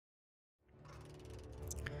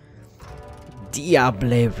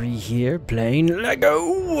Diablerie here, playing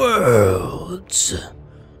LEGO Worlds.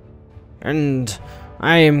 And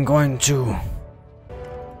I am going to...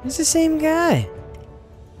 It's the same guy.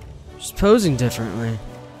 Just posing differently.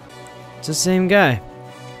 It's the same guy.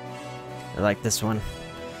 I like this one.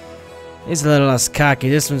 He's a little less cocky.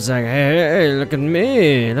 This one's like, hey, look at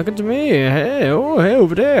me. Look at me. Hey, oh, hey,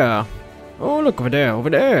 over there. Oh, look over there, over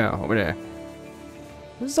there, over there.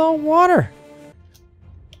 This is all water.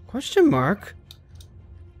 Question mark?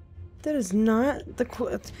 That is not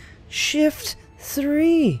the Shift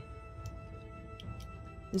 3.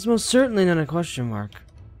 It's most certainly not a question mark.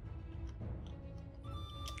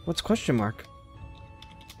 What's question mark?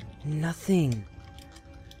 Nothing.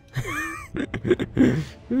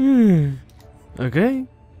 Okay.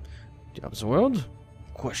 Diab's world?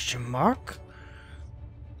 Question mark?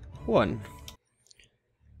 1.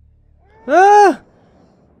 Ah!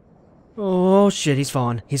 Oh shit, he's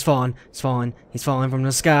falling. He's falling. He's falling. He's falling from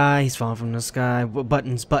the sky. He's falling from the sky. What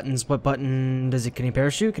buttons? Buttons? What button does it? Can he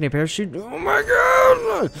parachute? Can he parachute? Oh my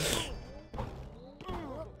god!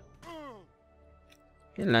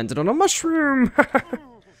 He landed on a mushroom.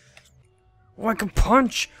 Oh, I can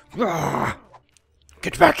punch. Ah.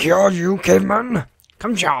 Get back here, you caveman.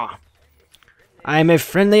 Come here. I am a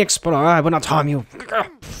friendly explorer. I will not harm you.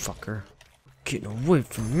 Fucker. Getting away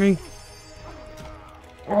from me.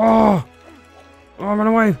 Oh! Oh, run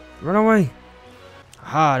away! Run away!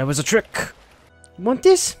 Ah, that was a trick! Want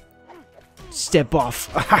this? Step off!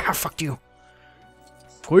 Fuck you!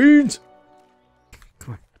 Queens!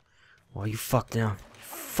 Come on. Oh, you fucked now.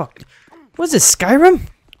 Fuck. What's this, Skyrim?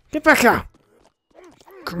 Get back here!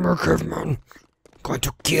 Come here, caveman. I'm going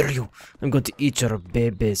to kill you. I'm going to eat your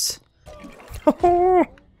babies. Oh,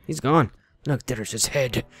 he's gone. Look, there's his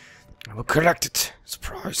head. I will collect it.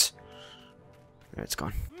 Surprise. Alright, it's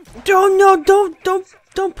gone. Oh no,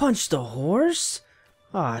 don't punch the horse.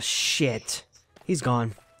 Ah, shit. He's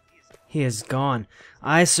gone. He is gone.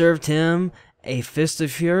 I served him a fist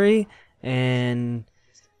of fury, and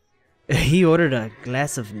he ordered a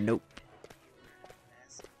glass of nope.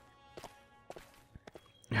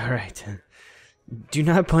 Alright. Do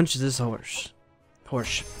not punch this horse.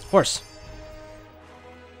 Horse.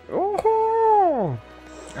 Oh!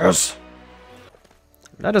 Yes!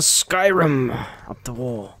 Let us Skyrim up the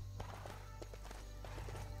wall.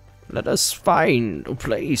 Let us find a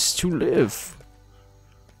place to live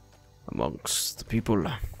amongst the people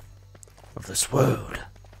of this world.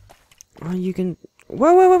 Oh, you can...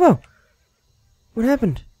 Whoa! What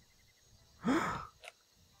happened?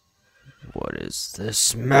 What is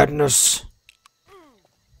this madness?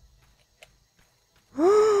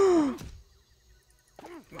 The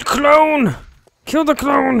clone! Kill the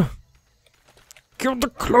clone! Kill the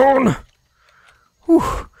clone!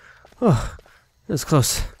 Whew. Oh, that was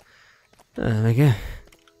close. Okay.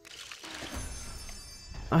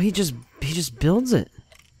 Oh, he just builds it.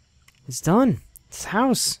 It's done. It's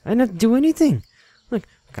house. I didn't have to do anything. Look,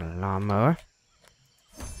 I got a lawnmower.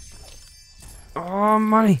 Oh,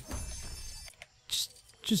 money.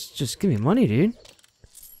 Just give me money, dude.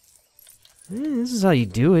 This is how you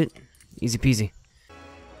do it. Easy peasy.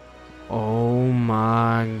 Oh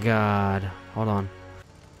my god. Hold on.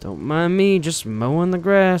 Don't mind me, just mowing the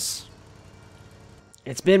grass.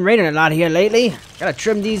 It's been raining a lot here lately. Gotta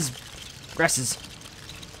trim these grasses.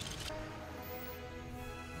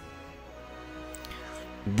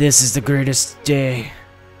 This is the greatest day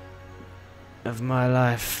of my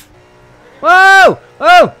life. Whoa!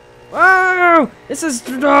 Oh! Whoa! This is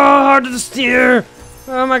hard to steer.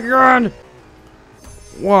 Oh my god.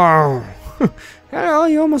 Wow. Hello,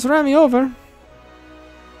 you almost ran me over.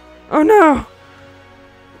 Oh no!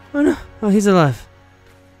 Oh no! Oh, he's alive.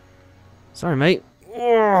 Sorry, mate.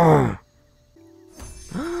 Oh.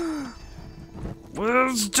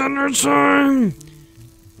 Where's dinner time?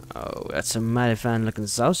 Oh, that's a mighty fine looking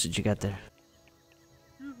sausage you got there.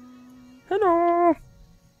 Hello!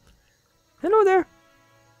 Hello there!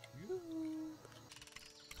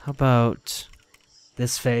 How about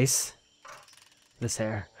this face? This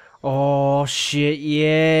hair. Oh shit,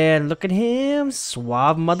 yeah, look at him,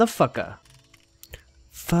 suave motherfucker.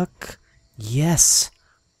 Fuck yes.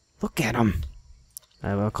 Look at him.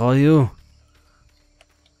 I will call you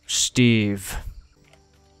Steve.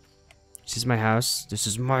 This is my house. This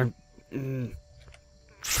is my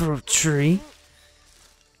fruit tree.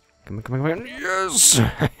 Come on. Yes.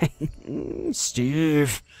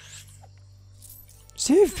 Steve,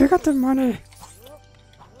 pick up the money.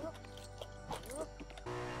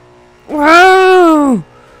 Wow!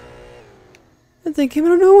 That thing came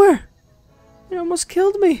out of nowhere. It almost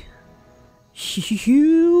killed me.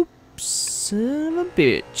 You son of a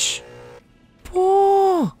bitch.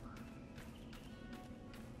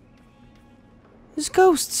 There's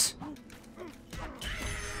ghosts.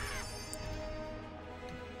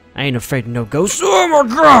 I ain't afraid of no ghosts. Oh my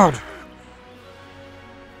god!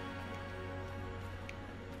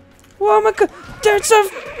 Oh my god! That's a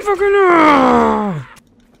fucking...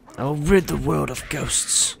 I'll rid the world of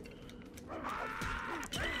ghosts.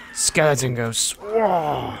 Skeleton ghosts.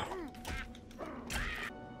 Whoa.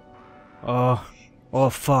 Oh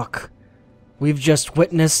fuck. We've just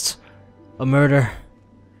witnessed a murder.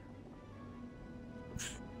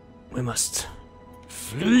 We must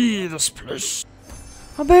flee this place.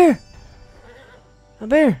 A bear! A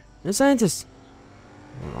bear! A scientist!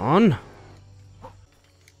 Hold on.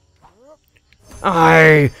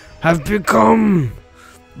 I have become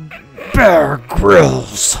Bear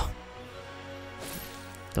Grylls.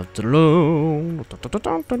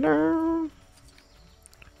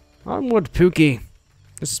 Onward, Pookie.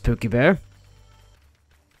 This is Pookie Bear.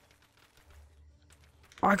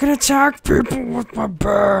 I can attack people with my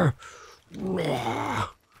bear.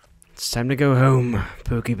 It's time to go home,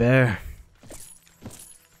 Pookie Bear.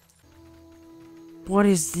 What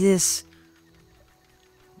is this?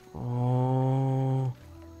 Oh.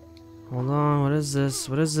 Hold on, what is this?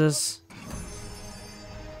 What is this?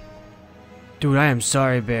 Dude, I am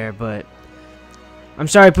sorry, Bear, but... I'm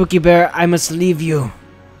sorry, Pookie Bear, I must leave you.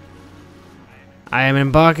 I am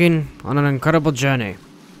embarking on an incredible journey.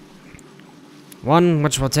 One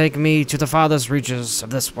which will take me to the farthest reaches of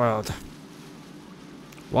this world.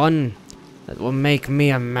 One that will make me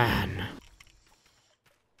a man.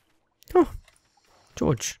 Oh,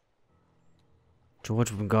 George. George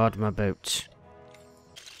from guard my boat.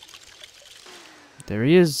 There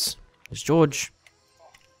he is. It's George.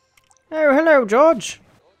 Oh, hello, George.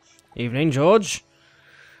 Evening, George.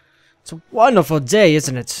 It's a wonderful day,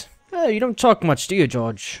 isn't it? Oh, you don't talk much, do you,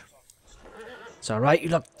 George? It's alright, you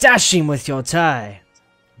look dashing with your tie.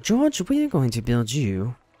 George, we are going to build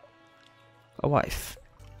you a wife.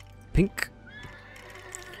 Pink.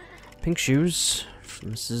 Pink shoes for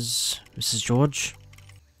Mrs. George.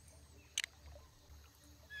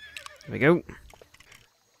 There we go.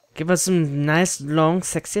 Give us some nice, long,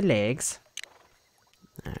 sexy legs.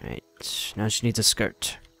 Alright, now she needs a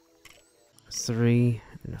skirt. 3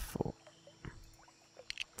 and a 4.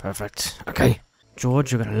 Perfect. Okay.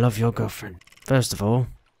 George, you're gonna love your girlfriend. First of all,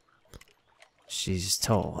 she's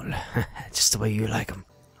tall. Just the way you like them.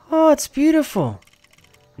 Oh, it's beautiful.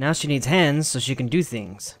 Now she needs hands so she can do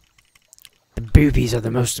things. The boobies are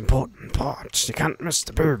the most important part. You can't miss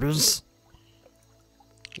the boobies.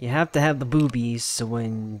 You have to have the boobies so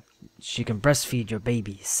when she can breastfeed your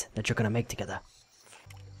babies that you're gonna make together.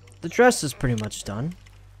 The dress is pretty much done.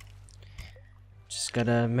 Just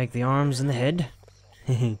gotta make the arms and the head.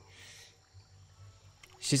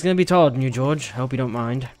 She's gonna be taller than you, George. I hope you don't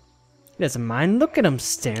mind. He doesn't mind. Look at him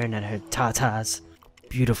staring at her tatas.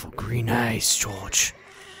 Beautiful green eyes, George.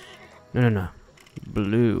 No.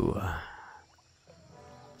 Blue.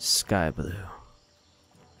 Sky blue.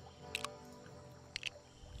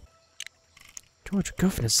 George, your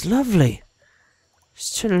girlfriend is lovely.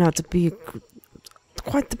 She's turning out to be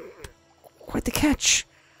quite the catch.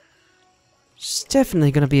 She's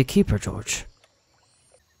definitely gonna be a keeper, George.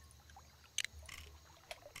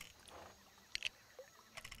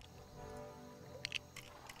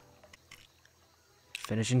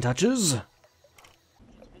 Finishing touches.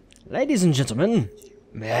 Ladies and gentlemen,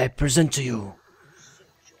 may I present to you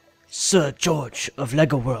Sir George of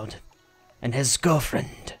Lego World and his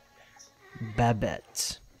girlfriend,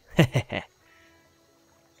 Babette.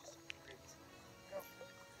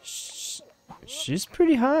 She's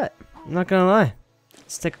pretty hot, I'm not gonna lie.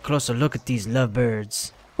 Let's take a closer look at these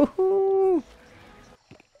lovebirds. Woohoo!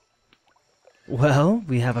 Well,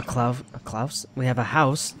 we have we have a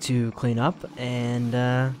house to clean up,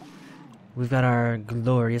 and we've got our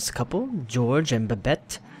glorious couple, George and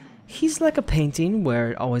Babette. He's like a painting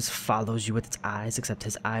where it always follows you with its eyes, except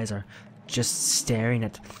his eyes are just staring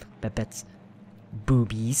at Babette's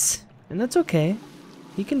boobies. And that's okay.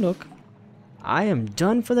 He can look. I am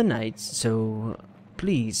done for the night, so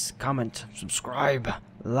please comment, subscribe,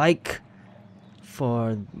 like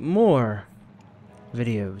for more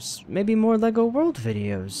videos. Maybe more Lego World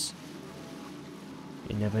videos.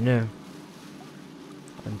 You never know.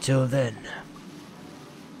 Until then,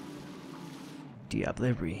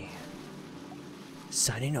 Diablerie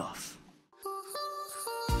signing off.